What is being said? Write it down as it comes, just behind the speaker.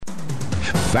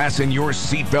Fasten your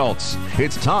seatbelts.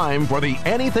 It's time for the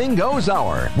Anything Goes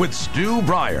Hour with Stu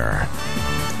Breyer.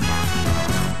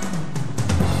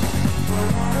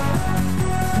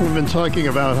 We've been talking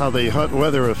about how the hot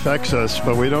weather affects us,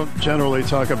 but we don't generally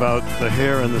talk about the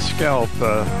hair and the scalp.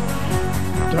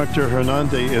 Dr.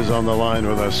 Hernandez is on the line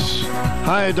with us.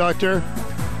 Hi, Doctor.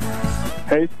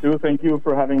 Hey, Stu. Thank you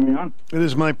for having me on. It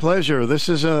is my pleasure. This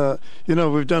is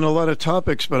we've done a lot of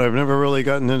topics, but I've never really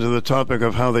gotten into the topic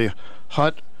of how the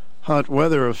hot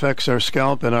weather affects our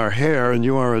scalp and our hair, and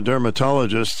you are a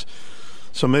dermatologist,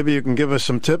 so maybe you can give us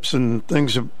some tips and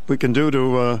things that we can do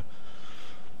to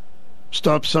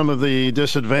stop some of the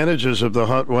disadvantages of the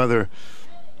hot weather.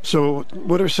 So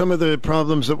what are some of the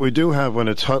problems that we do have when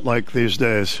it's hot like these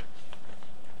days?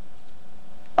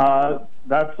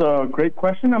 That's a great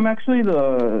question. I'm actually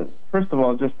first of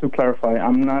all, just to clarify,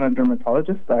 I'm not a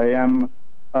dermatologist. I am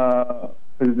a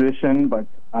physician, but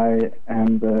I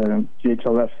am the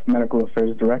GHLF Medical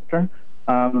Affairs Director.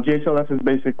 GHLF is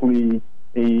basically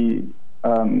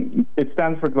it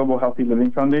stands for Global Healthy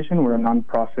Living Foundation. We're a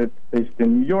nonprofit based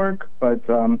in New York, but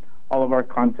all of our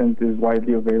content is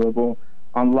widely available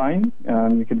online.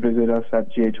 You can visit us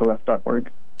at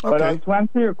ghlf.org. Okay. But to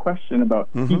answer your question about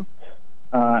heat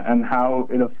and how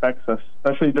it affects us,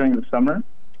 especially during the summer,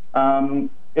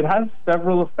 it has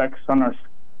several effects on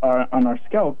our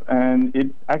scalp, and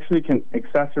it actually can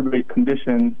exacerbate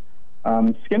conditions,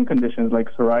 skin conditions like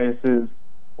psoriasis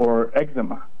or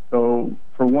eczema. So,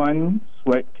 for one,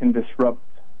 sweat can disrupt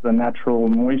the natural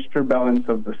moisture balance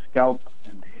of the scalp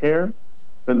and hair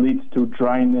that leads to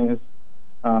dryness,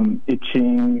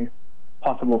 itching,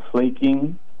 possible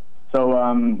flaking.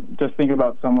 So just think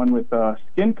about someone with a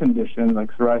skin condition like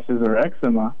psoriasis or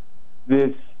eczema.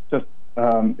 This just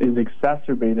is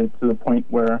exacerbated to the point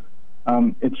where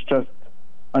it's just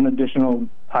an additional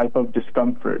type of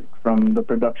discomfort from the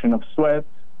production of sweat,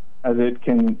 as it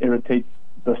can irritate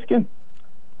the skin.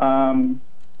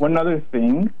 One other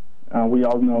thing, we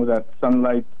all know that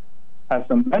sunlight has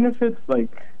some benefits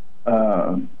like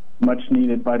much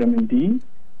needed vitamin D,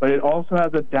 but it also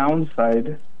has a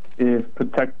downside if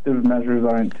protective measures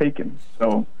aren't taken.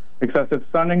 So excessive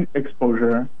sun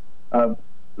exposure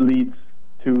leads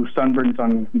to sunburns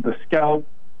on the scalp,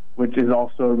 which is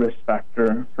also a risk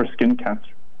factor for skin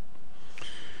cancer.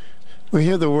 We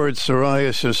hear the word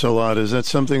psoriasis a lot. Is that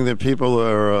something that people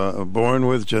are born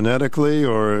with genetically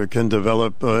or can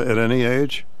develop at any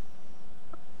age?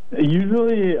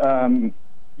 Usually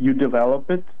you develop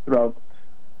it throughout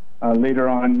later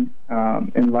on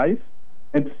in life.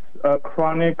 It's a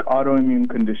chronic autoimmune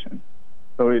condition.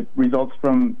 So it results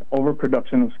from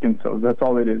overproduction of skin cells. That's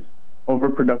all it is,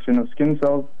 overproduction of skin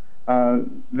cells.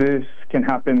 This can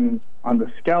happen on the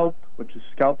scalp, which is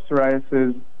scalp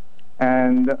psoriasis,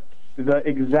 and the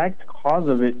exact cause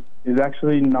of it is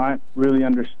actually not really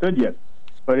understood yet,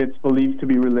 but it's believed to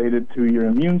be related to your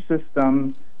immune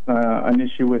system, an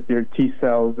issue with your T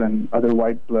cells and other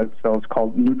white blood cells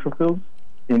called neutrophils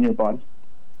in your body.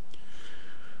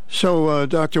 So,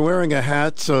 Doctor, wearing a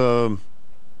hat,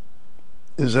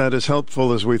 is that as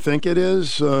helpful as we think it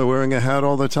is, wearing a hat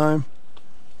all the time?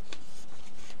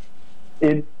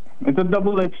 It's a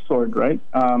double-edged sword, right?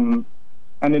 And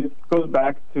it goes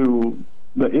back to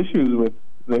the issues with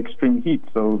the extreme heat.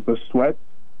 So the sweat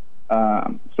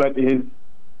is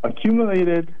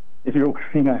accumulated if you're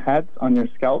wearing a hat on your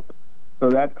scalp. So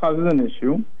that causes an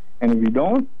issue. And if you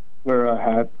don't wear a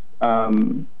hat,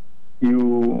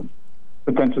 you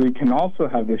potentially can also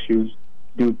have issues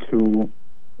due to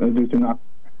not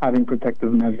having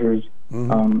protective measures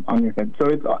on your head. So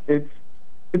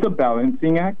it's a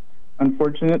balancing act,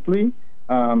 unfortunately,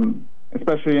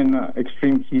 especially in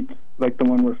extreme heat like the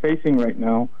one we're facing right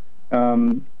now.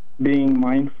 Being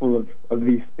mindful of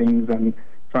these things and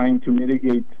trying to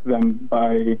mitigate them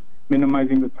by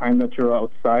minimizing the time that you're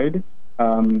outside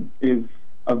is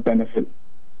of benefit.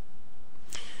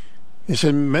 You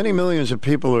said many millions of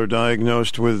people are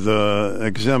diagnosed with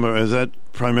eczema. Is that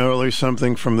primarily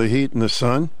something from the heat and the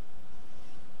sun?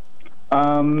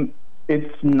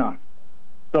 It's not.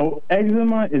 So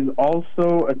eczema is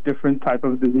also a different type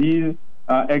of disease.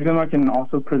 Eczema can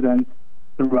also present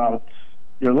throughout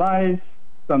your life.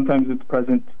 Sometimes it's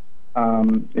present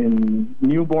in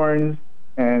newborns,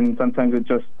 and sometimes it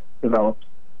just develops.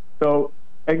 So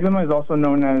eczema is also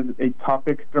known as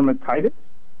atopic dermatitis.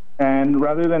 And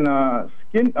rather than a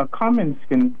common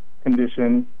skin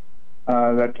condition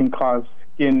that can cause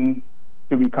skin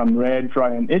to become red,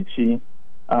 dry, and itchy,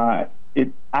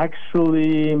 it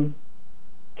actually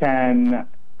can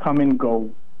come and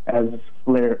go as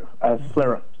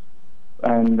flare-ups.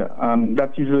 And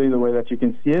that's usually the way that you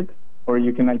can see it, or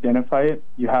you can identify it.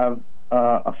 You have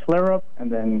a flare-up,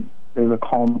 and then there's a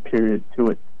calm period to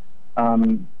it.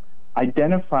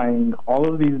 Identifying all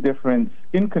of these different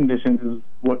skin conditions is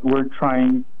what we're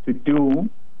trying to do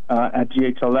at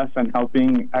GHLF, and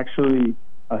helping actually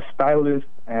stylists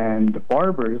and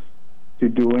barbers to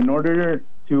do, in order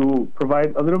to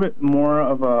provide a little bit more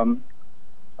of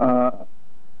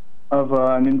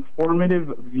an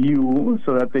informative view,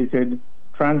 so that they could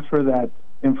transfer that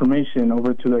information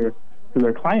over to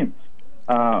their clients.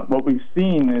 What we've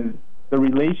seen is the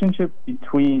relationship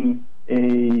between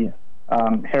a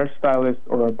hairstylist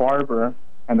or a barber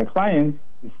and the client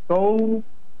is so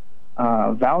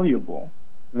valuable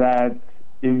that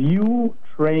if you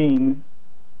train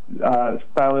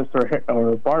stylists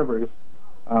or barbers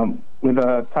with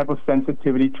a type of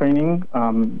sensitivity training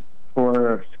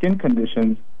for skin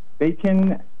conditions, they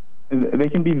can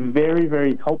be very,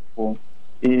 very helpful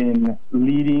in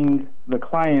leading the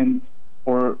client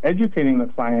or educating the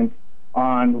client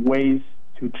on ways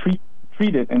to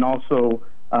treat it, and also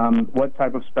what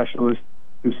type of specialist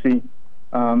to see.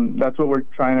 That's what we're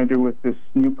trying to do with this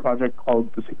new project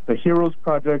called the Heroes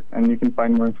Project, and you can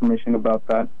find more information about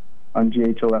that on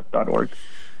ghlf.org.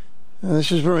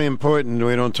 This is very important.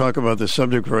 We don't talk about the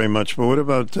subject very much, but what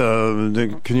about,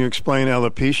 can you explain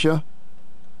alopecia?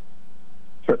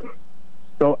 Sure.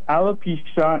 So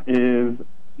alopecia is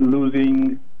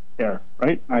losing hair,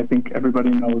 right? I think everybody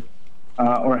knows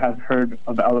or has heard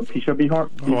of alopecia before.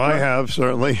 Oh, I have,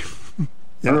 certainly.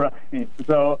 Yeah. Right.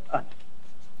 So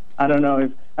I don't know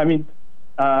if,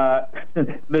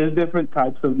 there's different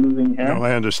types of losing hair. No,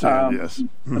 I understand, yes.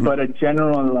 Mm-hmm. But a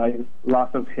generalized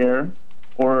loss of hair,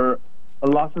 or a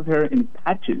loss of hair in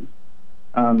patches,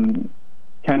 can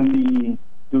be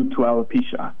due to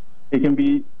alopecia. It can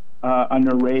be an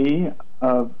array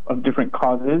of different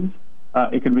causes.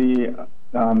 It could be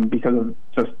because of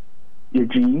just your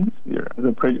genes,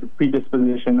 the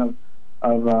predisposition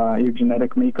of your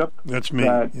genetic makeup. That's me.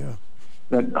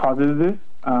 That causes this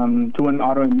to an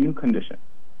autoimmune condition.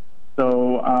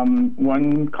 So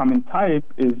one common type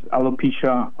is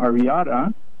alopecia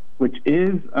areata, which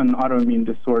is an autoimmune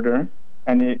disorder,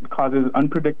 and it causes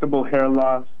unpredictable hair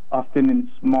loss, often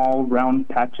in small round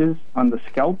patches on the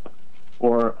scalp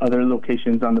or other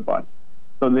locations on the body.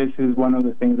 So this is one of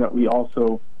the things that we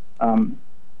also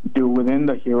do within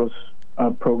the Heroes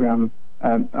program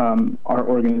at our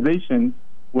organization,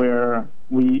 where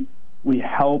we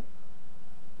help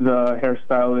the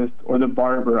hairstylist or the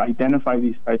barber identify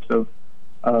these types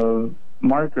of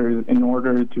markers in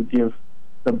order to give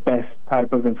the best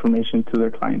type of information to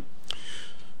their clients.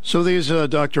 So these,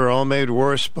 Doctor, are all made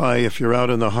worse by, if you're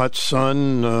out in the hot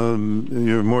sun,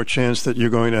 you have more chance that you're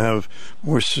going to have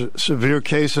more severe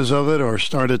cases of it, or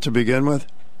start it to begin with?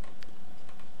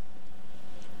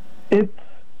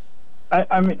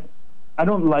 I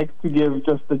don't like to give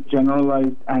just a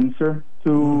generalized answer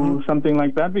to something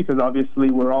like that, because obviously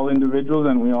we're all individuals,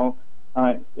 and we all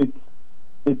it's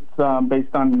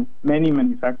based on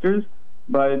many factors.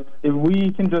 But if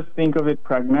we can just think of it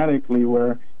pragmatically,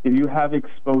 where if you have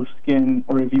exposed skin,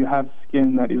 or if you have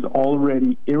skin that is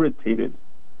already irritated,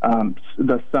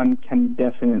 the sun can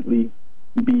definitely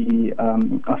be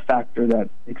a factor that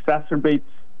exacerbates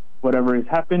whatever is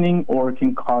happening, or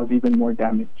can cause even more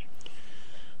damage.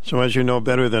 So as you know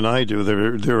better than I do,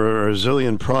 there are a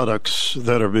zillion products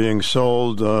that are being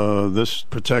sold. This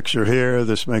protects your hair,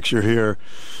 this makes your hair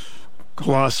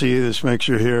glossy, this makes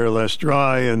your hair less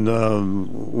dry, and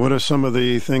what are some of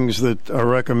the things that are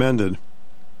recommended?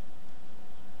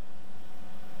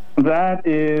 That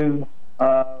is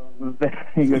a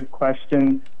very good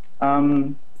question.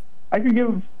 I could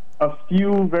give a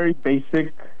few very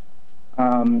basic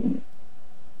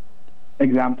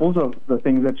examples of the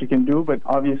things that you can do, but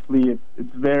obviously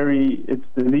it's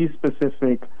disease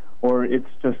specific, or it's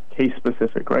just case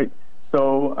specific, right?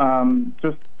 So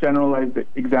just generalized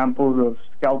examples of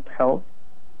scalp health.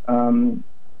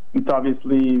 It's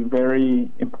obviously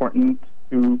very important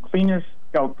to clean your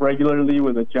scalp regularly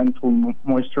with a gentle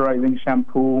moisturizing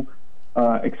shampoo,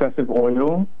 excessive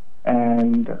oil,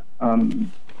 and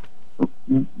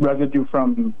residue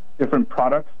from different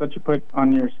products that you put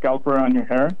on your scalp or on your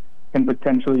hair can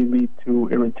potentially lead to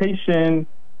irritation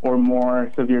or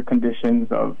more severe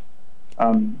conditions of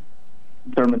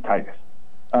dermatitis.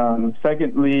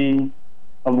 Secondly,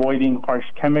 avoiding harsh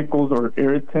chemicals or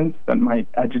irritants that might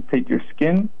agitate your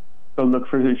skin. So look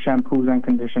for the shampoos and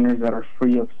conditioners that are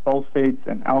free of sulfates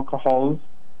and alcohols,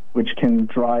 which can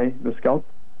dry the scalp.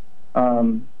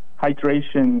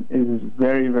 Hydration is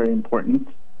very, very important,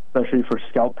 especially for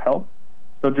scalp health.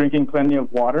 So drinking plenty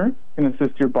of water can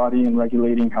assist your body in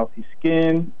regulating healthy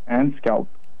skin and scalp.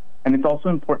 And it's also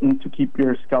important to keep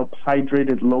your scalp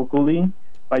hydrated locally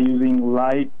by using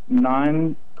light,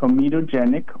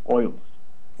 non-comedogenic oils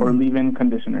or leave-in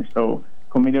conditioners. So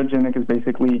comedogenic is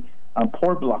basically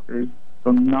pore blockers. So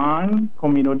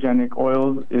non-comedogenic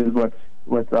oils is what's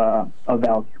a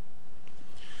value.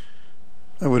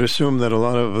 I would assume that a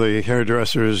lot of the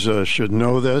hairdressers should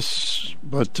know this,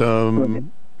 but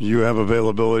you have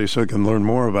availability so you can learn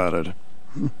more about it.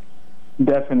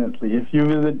 Definitely. If you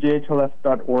visit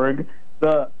ghlf.org,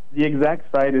 the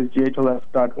exact site is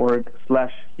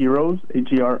ghlf.org/heroes,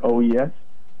 HEROES,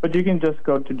 but you can just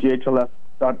go to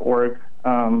ghlf.org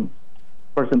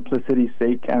for simplicity's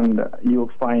sake, and you'll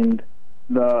find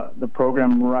the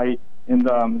program right in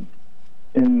the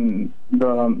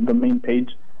main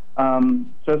page.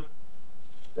 Just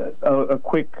a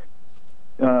quick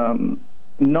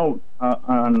note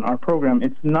on our program.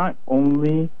 It's not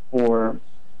only for,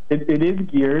 it is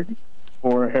geared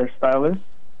for hairstylists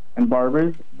and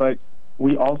barbers, but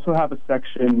we also have a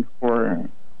section for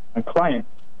clients.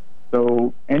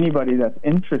 So anybody that's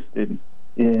interested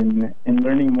in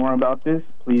learning more about this,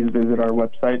 please visit our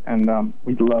website, and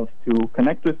we'd love to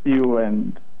connect with you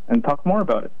and talk more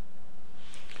about it.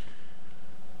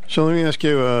 So let me ask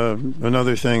you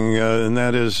another thing, and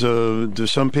that is, do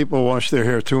some people wash their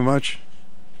hair too much?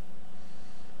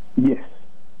 Yes,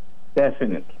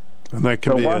 definitely. And that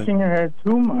can be washing your hair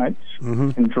too much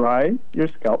can dry your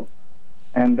scalp,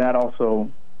 and that also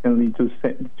can lead to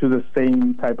the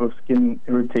same type of skin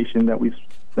irritation that we've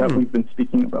been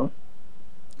speaking about.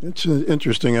 It's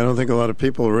interesting. I don't think a lot of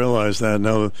people realize that.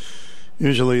 Now,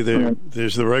 usually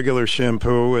there's the regular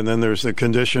shampoo, and then there's the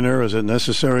conditioner. Is it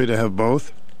necessary to have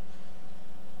both?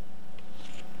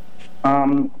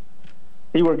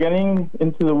 See, we're getting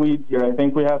into the weeds here. I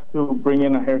think we have to bring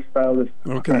in a hairstylist.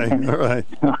 Okay, all right.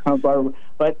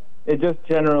 But it just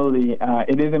generally,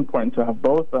 it is important to have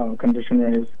both.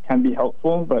 Conditioners can be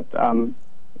helpful, but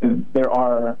there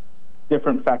are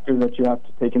different factors that you have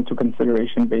to take into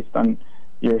consideration based on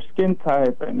your skin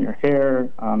type and your hair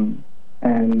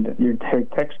and your hair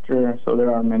texture. So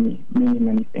there are many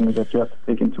things that you have to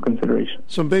take into consideration.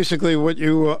 So basically what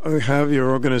you have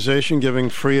your organization giving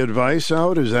free advice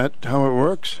out, is that how it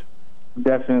works?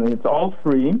 Definitely. It's all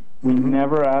free. We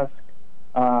never ask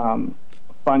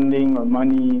funding or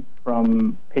money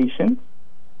from patients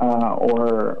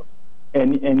or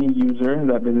any user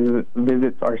that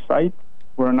visits our site.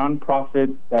 We're a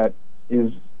nonprofit that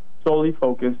is solely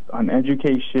focused on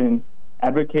education,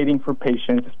 advocating for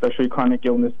patients, especially chronic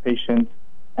illness patients,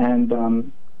 and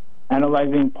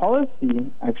analyzing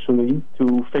policy, actually,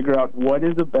 to figure out what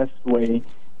is the best way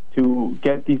to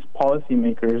get these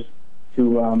policymakers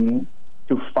to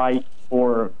fight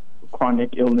for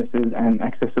chronic illnesses and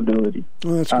accessibility.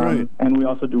 Well, that's great. And we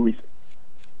also do research.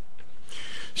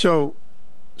 So,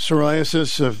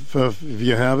 psoriasis, if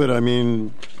you have it, I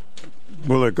mean,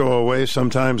 will it go away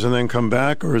sometimes and then come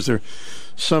back, or is there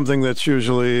something that's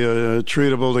usually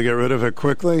treatable to get rid of it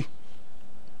quickly?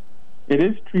 It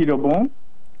is treatable,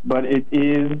 but it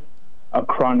is a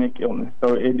chronic illness.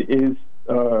 So it is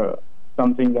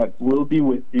something that will be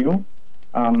with you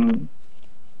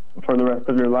for the rest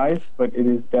of your life, but it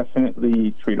is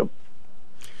definitely treatable.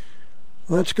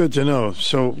 Well, that's good to know.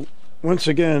 So, once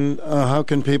again, how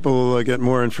can people get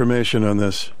more information on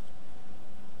this?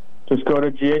 Just go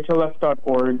to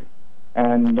ghlf.org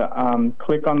and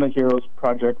click on the Heroes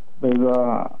Project. There's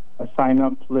a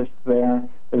sign-up list there.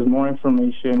 There's more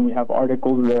information. We have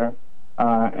articles there.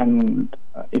 And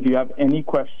if you have any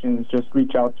questions, just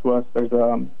reach out to us. There's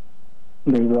a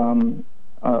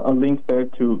link there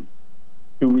to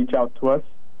reach out to us,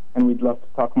 and we'd love to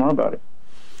talk more about it.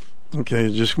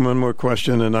 Okay, just one more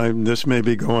question, and this may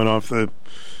be going off the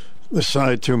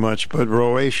side too much, but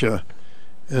rosacea,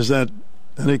 is that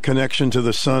any connection to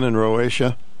the sun and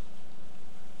rosacea?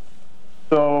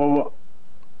 So,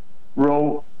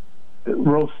 rosacea.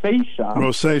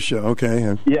 Rosacea,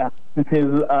 okay. Yeah,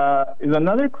 is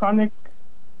another chronic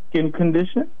skin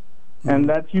condition, and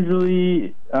that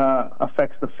usually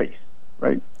affects the face,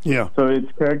 right? Yeah. So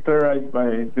it's characterized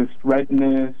by this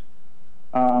redness,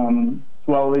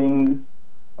 swelling.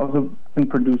 Also can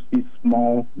produce these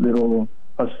small little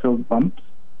pus-filled bumps.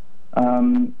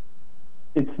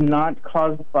 It's not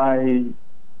caused by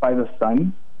the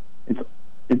sun.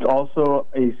 It's also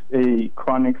a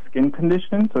chronic skin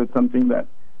condition, so it's something that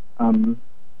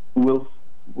will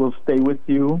stay with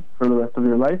you for the rest of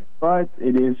your life. But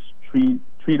it is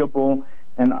treatable,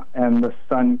 and the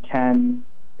sun can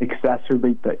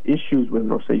exacerbate the issues with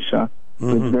rosacea. So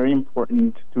it's very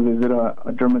important to visit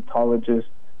a dermatologist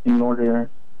in order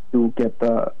to get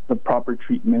the proper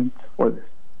treatment for this.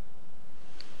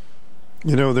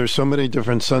 You know, there's so many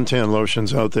different suntan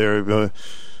lotions out there.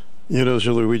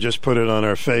 Usually we just put it on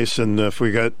our face, and if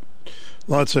we got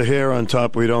lots of hair on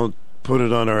top, we don't put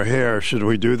it on our hair. Should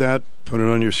we do that? Put it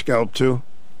on your scalp too?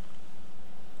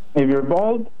 If you're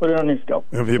bald, put it on your scalp.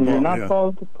 If you're not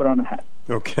bald, put on a hat.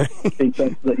 Okay.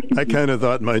 I kind of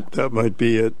thought that might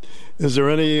be it. Is there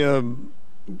any,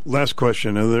 last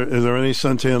question, is there any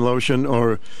suntan lotion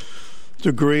or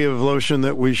degree of lotion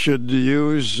that we should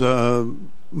use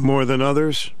more than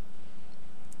others?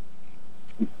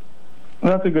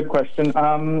 That's a good question.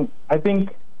 I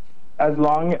think as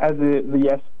long as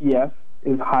the SPF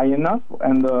is high enough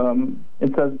and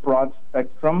it says broad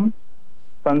spectrum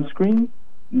sunscreen,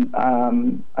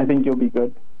 I think you'll be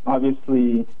good.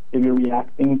 Obviously, if you're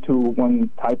reacting to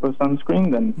one type of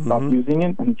sunscreen, then stop using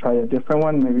it and try a different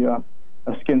one, maybe a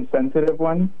skin-sensitive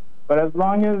one. But as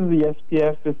long as the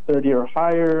SPF is 30 or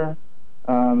higher,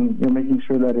 you're making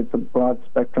sure that it's a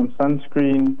broad-spectrum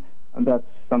sunscreen. And that's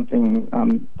something,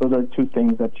 those are two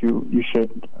things that you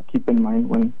should keep in mind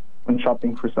when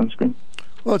shopping for sunscreen.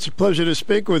 Well, it's a pleasure to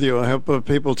speak with you. I hope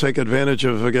people take advantage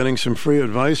of getting some free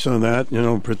advice on that.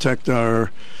 Protect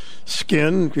our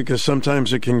skin, because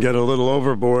sometimes it can get a little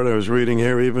overboard. I was reading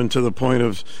here even to the point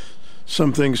of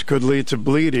some things could lead to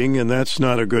bleeding, and that's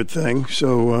not a good thing.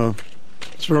 So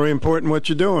it's very important what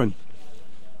you're doing.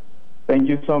 Thank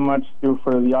you so much, Stu,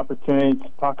 for the opportunity to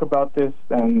talk about this.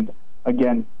 And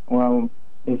again, well,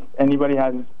 if anybody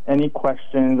has any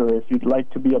questions or if you'd like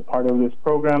to be a part of this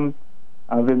program,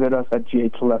 visit us at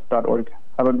ghlf.org.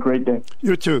 Have a great day.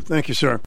 You too. Thank you, sir.